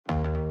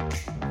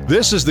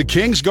This is the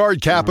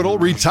Kingsguard Capital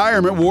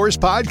Retirement Wars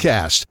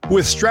podcast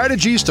with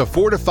strategies to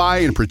fortify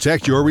and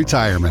protect your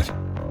retirement.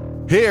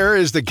 Here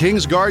is the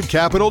Kingsguard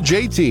Capital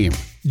J-Team,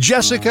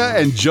 Jessica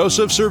and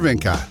Joseph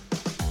Cervinka.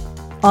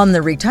 On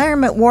the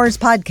Retirement Wars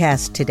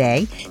podcast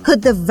today,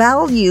 could the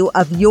value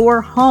of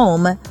your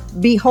home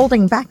be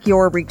holding back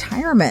your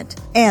retirement?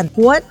 And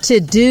what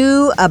to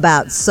do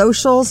about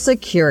Social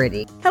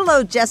Security.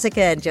 Hello,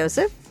 Jessica and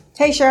Joseph.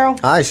 Hey, Cheryl.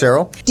 Hi,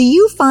 Cheryl. Do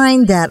you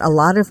find that a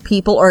lot of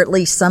people, or at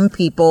least some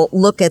people,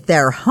 look at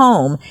their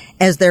home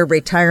as their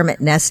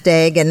retirement nest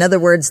egg? In other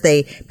words,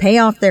 they pay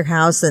off their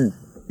house and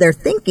their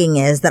thinking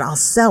is that I'll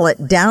sell it,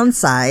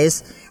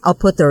 downsize, I'll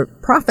put the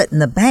profit in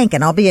the bank,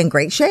 and I'll be in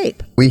great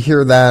shape. We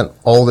hear that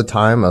all the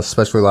time,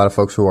 especially a lot of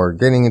folks who are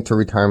getting into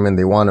retirement.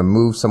 They want to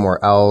move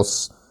somewhere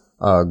else,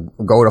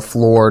 go to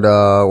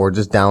Florida, or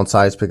just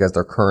downsize because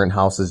their current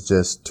house is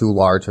just too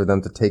large for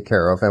them to take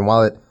care of. And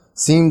while it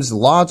seems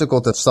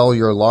logical to sell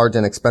your large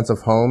and expensive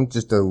home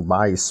just to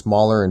buy a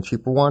smaller and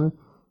cheaper one,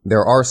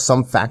 there are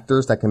some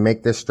factors that can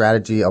make this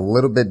strategy a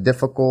little bit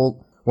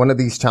difficult. One of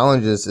these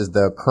challenges is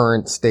the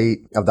current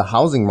state of the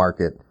housing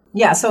market.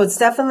 Yeah, so it's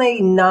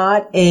definitely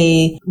not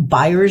a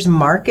buyer's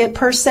market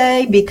per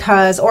se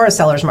or a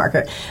seller's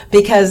market,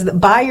 because the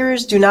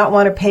buyers do not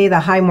want to pay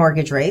the high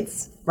mortgage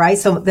rates, right?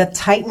 So the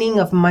tightening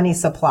of money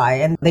supply,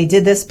 and they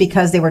did this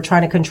because they were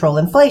trying to control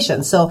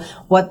inflation. So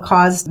what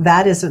caused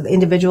that is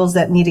individuals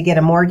that need to get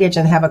a mortgage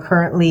and have a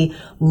currently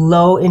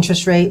low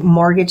interest rate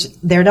mortgage,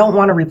 they don't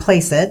want to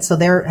replace it. So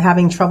they're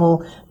having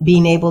trouble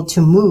being able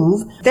to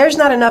move. There's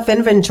not enough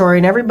inventory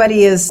and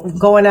everybody is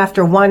going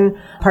after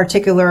one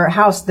particular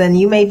house, then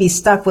you may be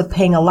stuck with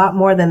paying a lot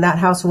more than that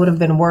house would have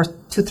been worth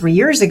 2-3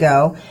 years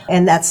ago.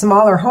 And that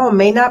smaller home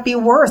may not be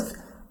worth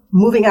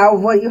moving out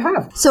of what you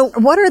have. So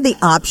what are the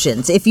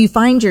options if you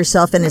find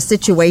yourself in a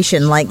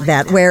situation like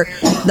that where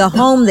the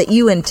home that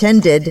you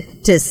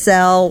intended to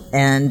sell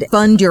and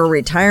fund your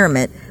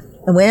retirement,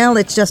 well,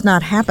 it's just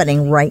not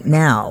happening right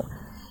now?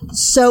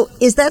 So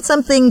is that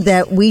something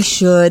that we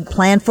should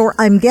plan for?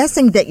 I'm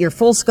guessing that your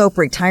full scope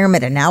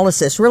retirement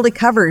analysis really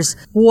covers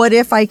what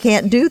if I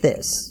can't do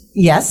this?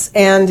 Yes,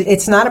 and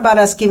it's not about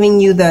us giving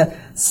you the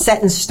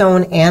set in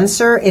stone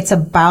answer. It's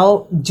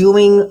about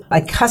doing a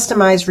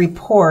customized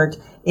report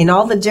in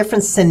all the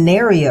different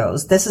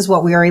scenarios. This is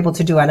what we are able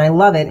to do. And I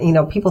love it. You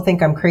know, people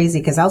think I'm crazy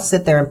because I'll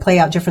sit there and play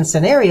out different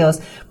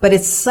scenarios, but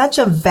it's such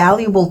a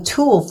valuable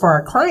tool for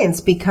our clients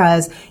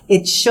because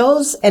it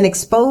shows and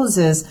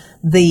exposes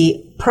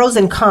the pros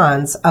and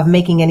cons of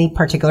making any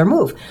particular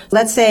move.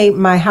 Let's say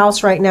my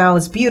house right now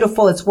is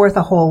beautiful. It's worth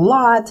a whole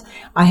lot.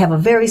 I have a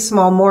very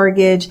small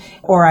mortgage,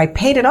 or I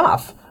paid it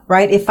off.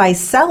 Right? If I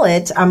sell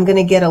it, I'm going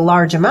to get a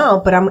large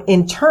amount, but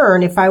in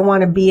turn, if I want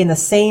to be in the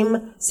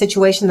same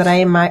situation that I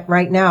am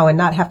right now and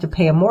not have to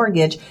pay a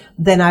mortgage,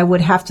 then I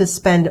would have to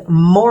spend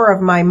more of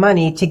my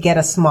money to get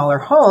a smaller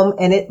home,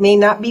 and it may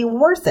not be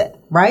worth it,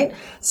 right?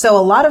 So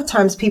a lot of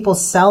times people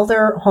sell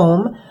their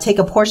home, take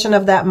a portion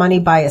of that money,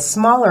 buy a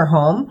smaller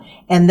home,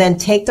 and then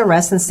take the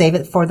rest and save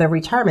it for their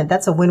retirement.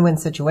 That's a win-win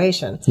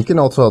situation. You can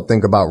also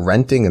think about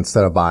renting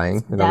instead of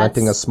buying.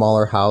 Renting a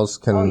smaller house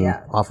can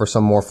offer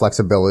some more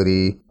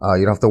flexibility.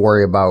 You don't have to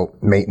worry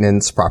about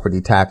maintenance,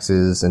 property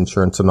taxes,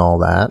 insurance, and all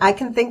that. I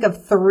can think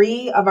of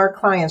 3 of our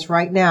clients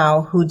right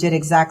now who did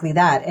exactly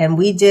that. And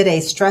we did a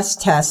stress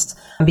test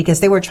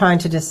because they were trying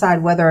to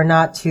decide whether or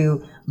not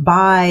to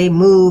buy,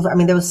 move. I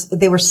mean,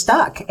 they were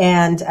stuck.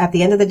 And at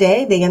the end of the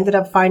day, they ended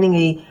up finding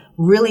a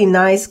really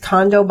nice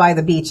condo by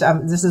the beach.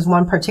 This is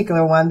one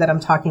particular one that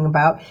I'm talking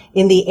about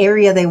in the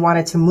area they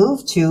wanted to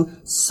move to,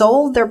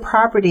 sold their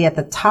property at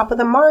the top of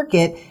the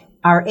market,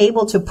 are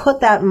able to put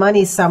that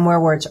money somewhere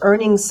where it's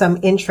earning some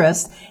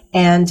interest,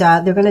 and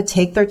they're going to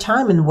take their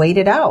time and wait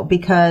it out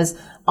because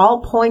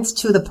all points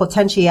to the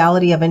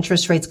potentiality of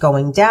interest rates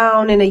going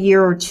down in a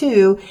year or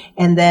two,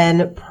 and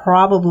then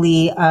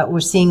probably we're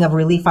seeing a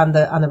relief on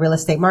the real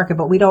estate market,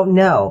 but we don't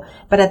know.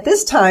 But at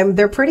this time,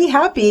 they're pretty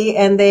happy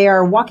and they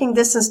are walking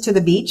distance to the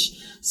beach.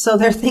 So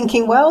they're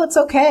thinking, well, it's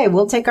okay.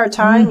 We'll take our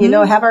time,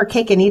 have our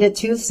cake and eat it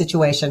too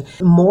situation.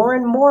 More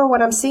and more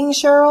what I'm seeing,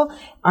 Cheryl,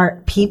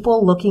 are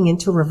people looking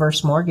into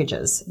reverse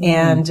mortgages.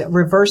 And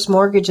reverse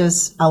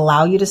mortgages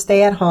allow you to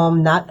stay at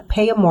home, not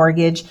pay a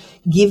mortgage,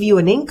 give you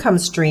an income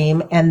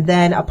stream, and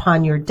then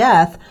upon your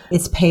death,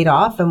 it's paid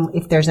off. And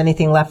if there's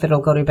anything left,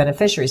 it'll go to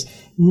beneficiaries.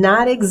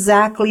 Not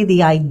exactly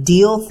the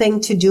ideal thing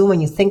to do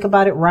when you think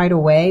about it right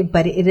away,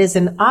 but it is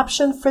an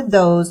option for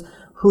those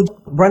who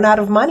run out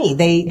of money.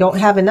 They don't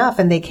have enough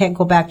and they can't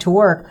go back to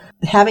work.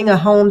 Having a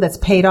home that's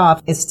paid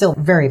off is still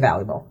very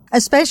valuable.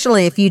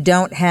 Especially if you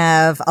don't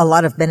have a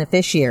lot of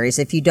beneficiaries,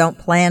 if you don't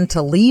plan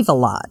to leave a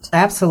lot.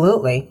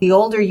 Absolutely. The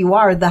older you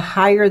are, the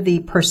higher the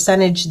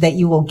percentage that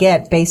you will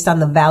get based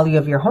on the value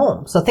of your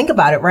home. So think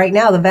about it right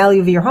now. The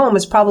value of your home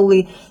is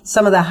probably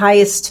some of the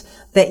highest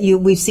that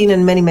we've seen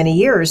in many, many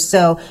years.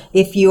 So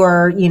if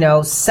you're,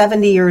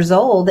 70 years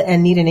old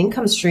and need an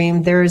income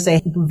stream, there's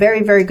a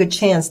very, very good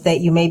chance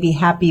that you may be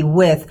happy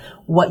with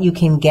what you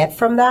can get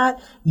from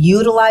that.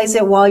 Utilize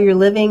it while you're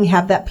living,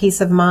 have that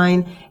peace of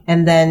mind.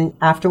 And then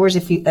afterwards,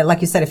 if you,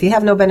 like you said, if you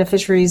have no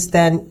beneficiaries,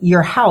 then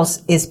your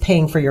house is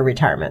paying for your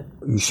retirement.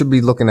 You should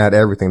be looking at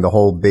everything, the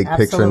whole big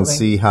picture, and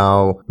see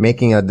how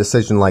making a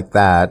decision like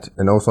that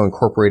and also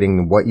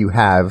incorporating what you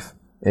have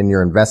in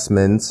your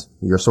investments,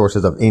 your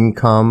sources of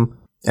income,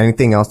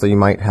 anything else that you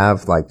might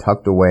have like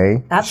tucked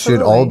away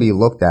should all be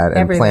looked at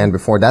and planned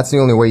before. That's the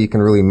only way you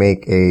can really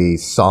make a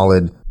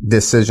solid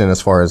decision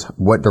as far as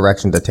what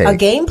direction to take. A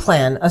game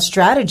plan, a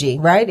strategy,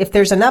 right? If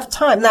there's enough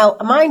time. Now,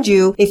 mind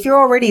you, if you're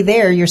already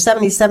there, you're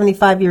 70,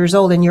 75 years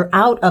old and you're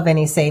out of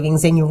any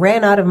savings and you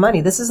ran out of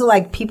money. This is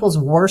like people's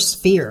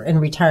worst fear in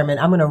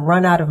retirement. I'm going to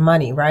run out of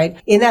money, right?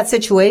 In that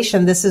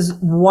situation, this is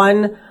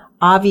one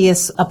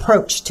obvious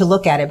approach to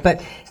look at it.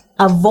 But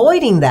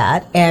avoiding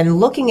that and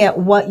looking at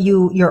what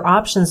your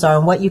options are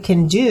and what you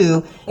can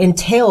do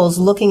entails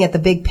looking at the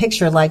big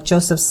picture. Like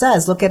Joseph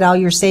says, look at all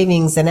your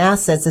savings and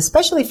assets,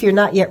 especially if you're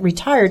not yet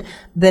retired,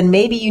 then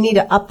maybe you need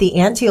to up the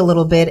ante a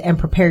little bit and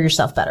prepare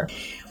yourself better.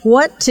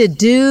 What to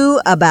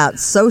do about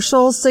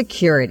Social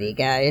Security,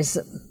 guys?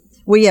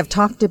 We have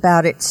talked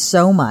about it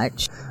so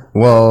much.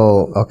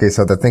 Well, okay,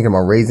 so they're thinking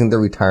about raising the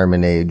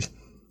retirement age.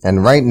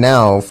 And right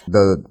now,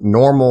 the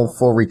normal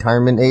full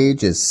retirement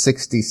age is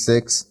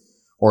 66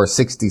 or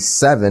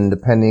 67,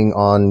 depending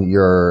on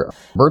your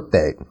birth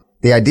date.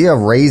 The idea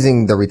of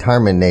raising the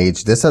retirement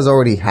age, this has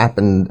already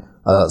happened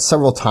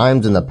several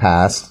times in the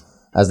past,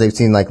 as they've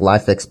seen like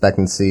life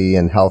expectancy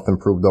and health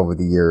improved over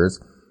the years.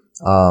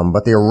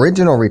 But the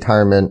original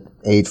retirement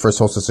age for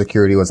Social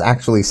Security was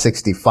actually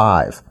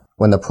 65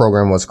 when the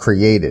program was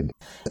created.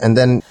 And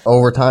then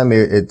over time,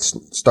 it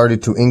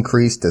started to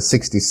increase to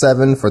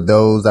 67 for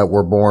those that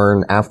were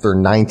born after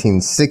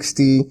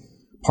 1960.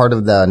 Part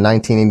of the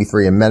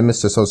 1983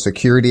 amendments to Social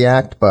Security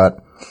Act,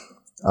 but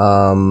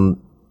I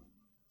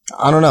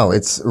don't know.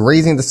 It's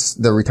raising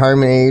the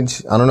retirement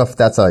age. I don't know if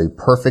that's a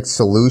perfect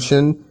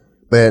solution,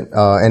 but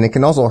and it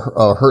can also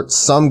hurt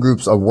some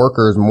groups of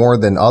workers more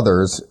than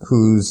others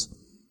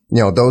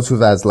those who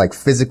has like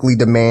physically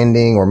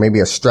demanding or maybe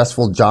a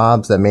stressful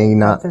jobs that may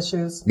not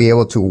be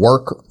able to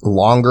work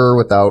longer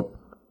without,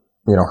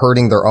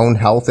 hurting their own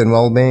health and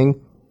well-being.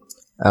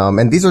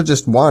 And these are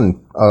just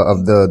one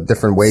of the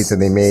different ways that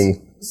they may.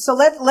 So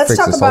let's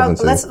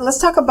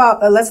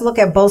look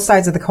at both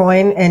sides of the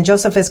coin. And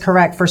Joseph is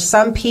correct. For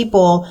some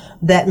people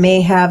that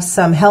may have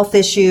some health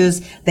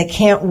issues, that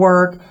can't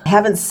work,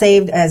 haven't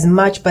saved as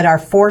much, but are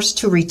forced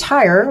to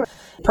retire.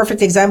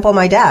 Perfect example,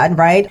 my dad,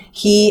 right?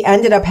 He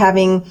ended up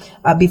having,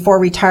 before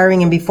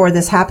retiring and before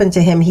this happened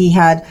to him, he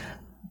had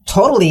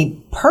totally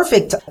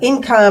perfect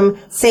income,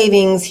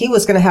 savings. He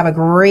was going to have a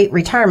great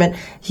retirement.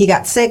 He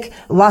got sick,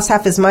 lost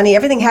half his money.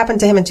 Everything happened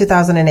to him in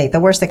 2008, the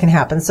worst that can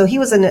happen. So he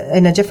was in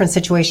a different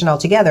situation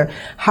altogether.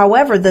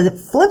 However, the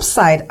flip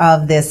side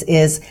of this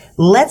is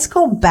let's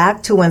go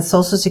back to when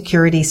Social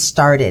Security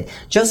started.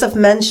 Joseph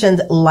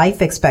mentioned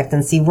life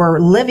expectancy. We're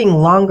living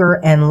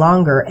longer and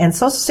longer, and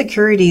Social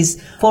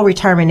Security's full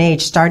retirement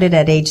age started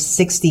at age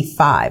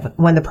 65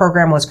 when the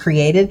program was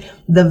created.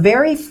 The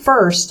very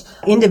first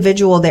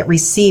individual that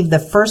received the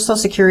first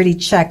Social Security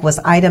check was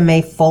Ida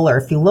Mae Fuller.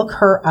 If you look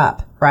her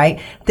up,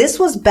 right? This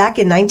was back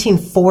in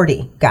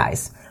 1940,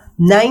 guys.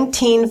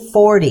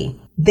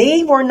 1940.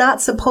 They were not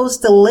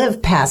supposed to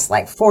live past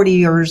like 40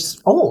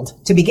 years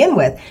old to begin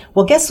with.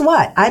 Well, guess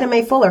what? Ida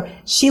Mae Fuller,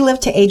 she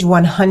lived to age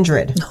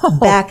 100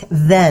 back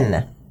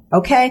then.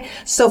 Okay.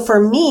 So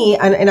for me,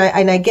 and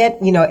I get,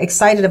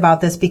 excited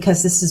about this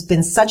because this has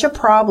been such a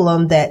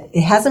problem that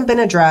it hasn't been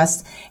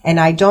addressed, and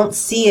I don't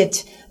see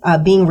it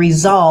being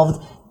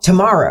resolved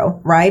tomorrow,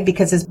 right?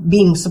 Because it's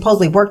being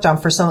supposedly worked on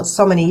for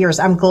so many years.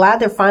 I'm glad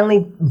they're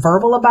finally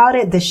verbal about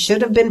it. This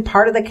should have been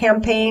part of the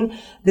campaign.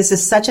 This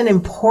is such an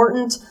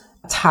important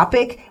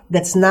topic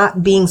that's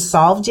not being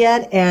solved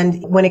yet.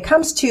 And when it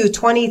comes to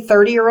 20,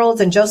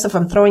 30-year-olds, and Joseph,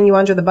 I'm throwing you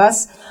under the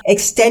bus,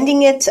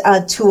 extending it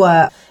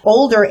to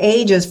older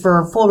ages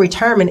for full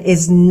retirement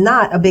is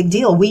not a big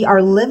deal. We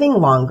are living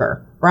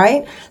longer,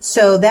 right?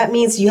 So that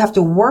means you have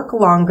to work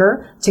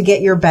longer to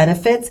get your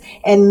benefits.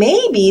 And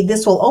maybe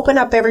this will open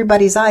up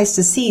everybody's eyes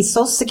to see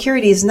Social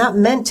Security is not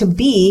meant to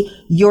be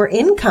your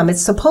income.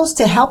 It's supposed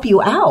to help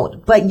you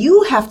out, but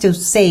you have to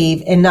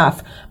save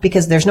enough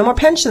because there's no more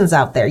pensions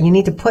out there. You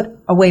need to put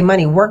away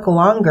money, work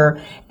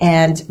longer,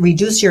 and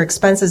reduce your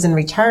expenses in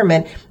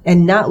retirement,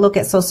 and not look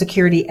at Social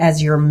Security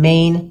as your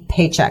main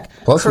paycheck.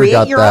 Plus, create we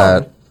got your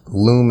that own.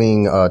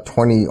 Looming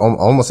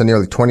almost a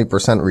nearly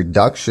 20%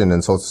 reduction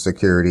in Social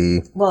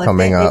Security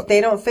coming up. If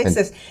they don't fix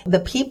this, the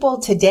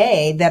people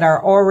today that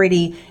are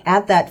already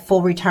at that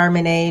full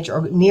retirement age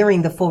or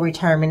nearing the full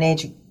retirement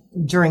age,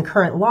 during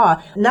current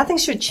law. Nothing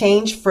should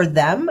change for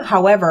them.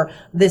 However,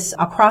 this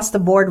across the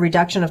board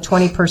reduction of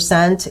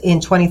 20% in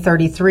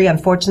 2033,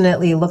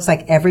 unfortunately, it looks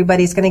like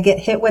everybody's going to get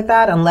hit with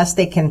that unless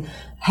they can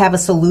have a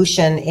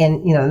solution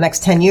in, the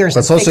next 10 years.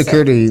 But Social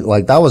Security,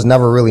 that was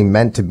never really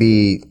meant to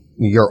be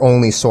your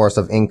only source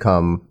of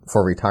income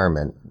for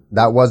retirement.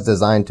 That was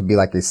designed to be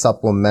like a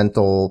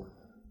supplemental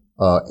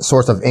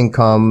source of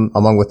income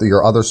along with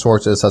your other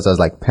sources such as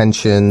like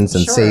pensions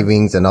and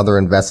savings and other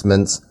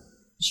investments.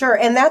 Sure.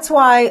 And that's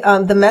why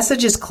the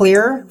message is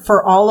clear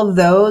for all of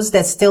those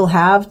that still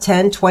have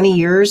 10, 20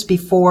 years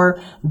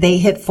before they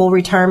hit full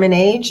retirement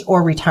age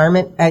or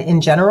retirement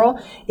in general,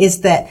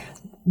 is that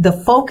the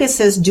focus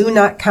is do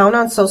not count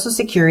on Social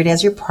Security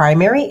as your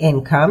primary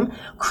income.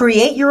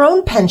 Create your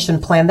own pension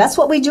plan. That's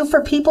what we do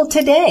for people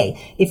today.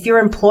 If your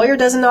employer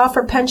doesn't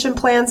offer pension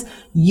plans,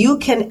 you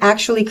can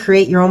actually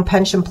create your own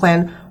pension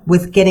plan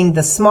with getting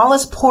the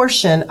smallest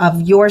portion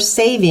of your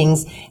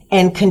savings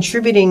and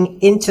contributing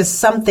into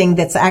something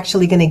that's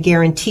actually going to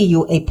guarantee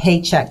you a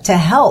paycheck to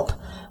help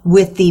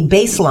with the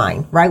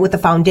baseline, right? With the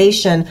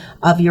foundation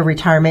of your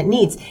retirement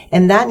needs.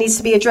 And that needs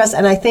to be addressed.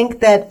 And I think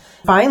that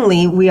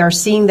finally we are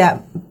seeing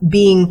that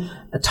being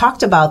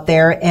talked about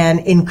there and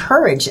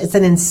encouraged. It's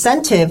an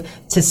incentive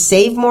to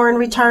save more in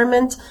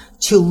retirement,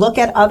 to look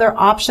at other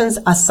options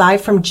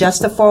aside from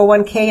just a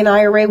 401k and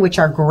IRA, which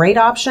are great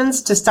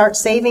options to start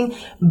saving.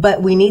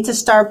 But we need to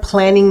start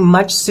planning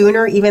much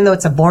sooner, even though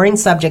it's a boring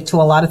subject to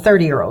a lot of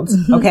 30-year-olds.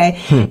 Mm-hmm.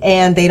 Okay.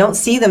 And they don't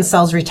see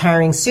themselves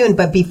retiring soon.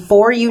 But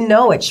before you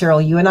know it,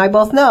 Cheryl, you and I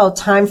both know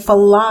time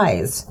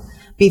flies.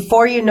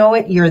 Before you know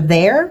it, you're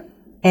there.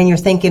 And you're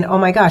thinking, oh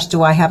my gosh,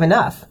 do I have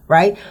enough,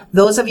 right?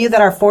 Those of you that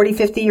are 40,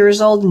 50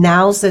 years old,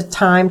 now's the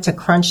time to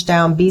crunch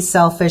down, be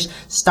selfish,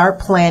 start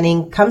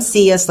planning, come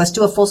see us. Let's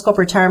do a full scope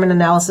retirement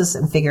analysis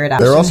and figure it out.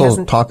 They're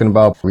also talking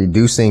about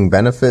reducing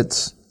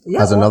benefits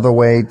as another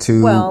way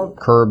to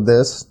curb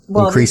this,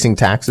 increasing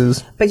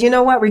taxes. But you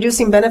know what?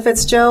 Reducing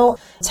benefits, Joe,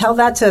 tell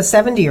that to a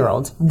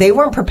 70-year-old. They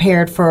weren't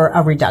prepared for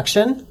a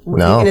reduction. No.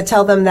 You're going to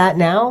tell them that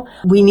now?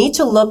 We need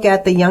to look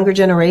at the younger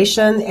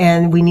generation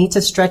and we need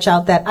to stretch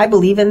out that. I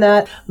believe in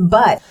that,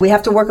 but we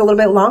have to work a little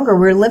bit longer.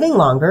 We're living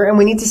longer and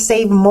we need to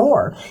save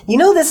more. You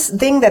know this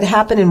thing that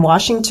happened in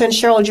Washington,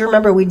 Cheryl? Do you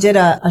remember we did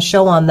a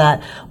show on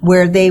that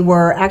where they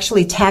were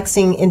actually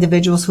taxing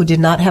individuals who did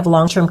not have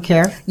long-term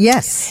care?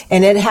 Yes.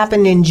 And it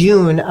happened in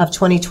June of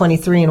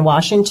 2023 in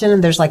Washington,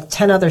 and there's like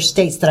 10 other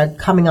states that are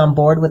coming on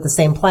board with the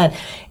same plan.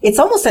 It's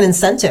almost an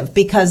incentive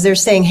because they're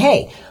saying,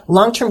 hey,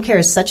 long-term care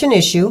is such an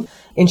issue.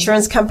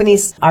 Insurance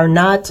companies are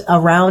not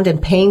around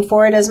and paying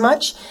for it as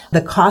much.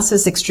 The cost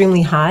is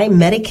extremely high.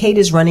 Medicaid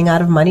is running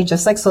out of money,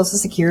 just like Social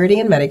Security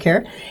and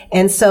Medicare.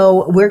 And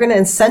so we're going to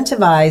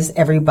incentivize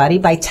everybody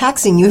by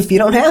taxing you if you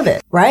don't have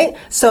it, right?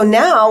 So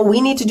now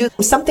we need to do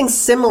something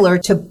similar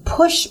to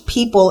push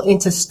people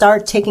into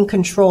start taking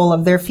control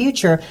of their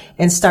future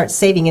and start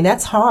saving. And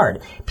that's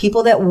hard.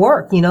 People that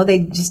work,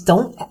 they just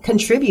don't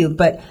contribute,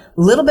 but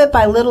little bit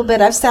by little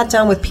bit, I've sat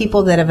down with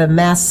people that have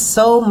amassed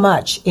so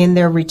much in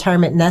their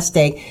retirement nest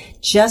egg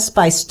just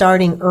by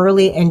starting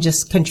early and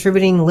just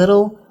contributing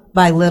little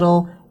by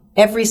little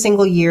every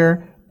single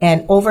year.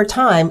 And over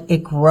time,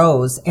 it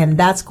grows. And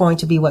that's going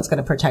to be what's going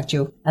to protect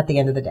you at the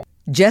end of the day.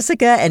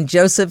 Jessica and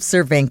Joseph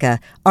Cervinka,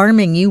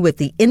 arming you with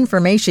the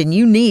information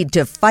you need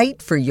to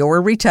fight for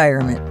your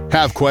retirement.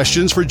 Have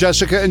questions for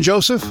Jessica and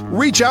Joseph?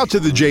 Reach out to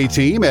the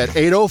J-Team at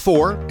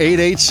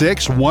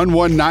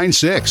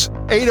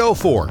 804-886-1196,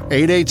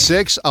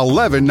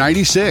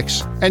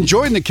 804-886-1196, and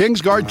join the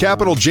Kingsguard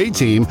Capital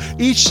J-Team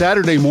each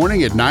Saturday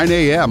morning at 9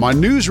 a.m. on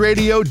News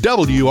Radio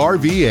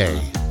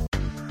WRVA.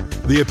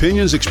 The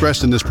opinions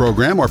expressed in this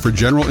program are for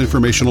general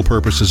informational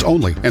purposes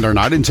only and are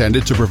not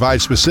intended to provide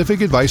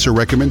specific advice or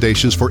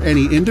recommendations for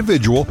any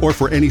individual or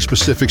for any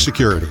specific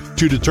security.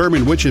 To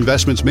determine which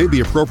investments may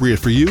be appropriate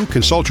for you,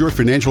 consult your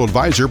financial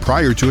advisor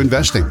prior to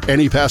investing.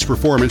 Any past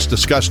performance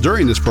discussed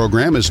during this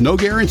program is no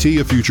guarantee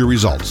of future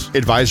results.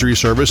 Advisory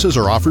services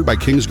are offered by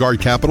Kingsguard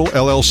Capital,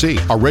 LLC,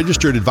 a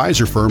registered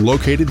advisor firm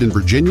located in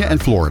Virginia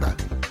and Florida.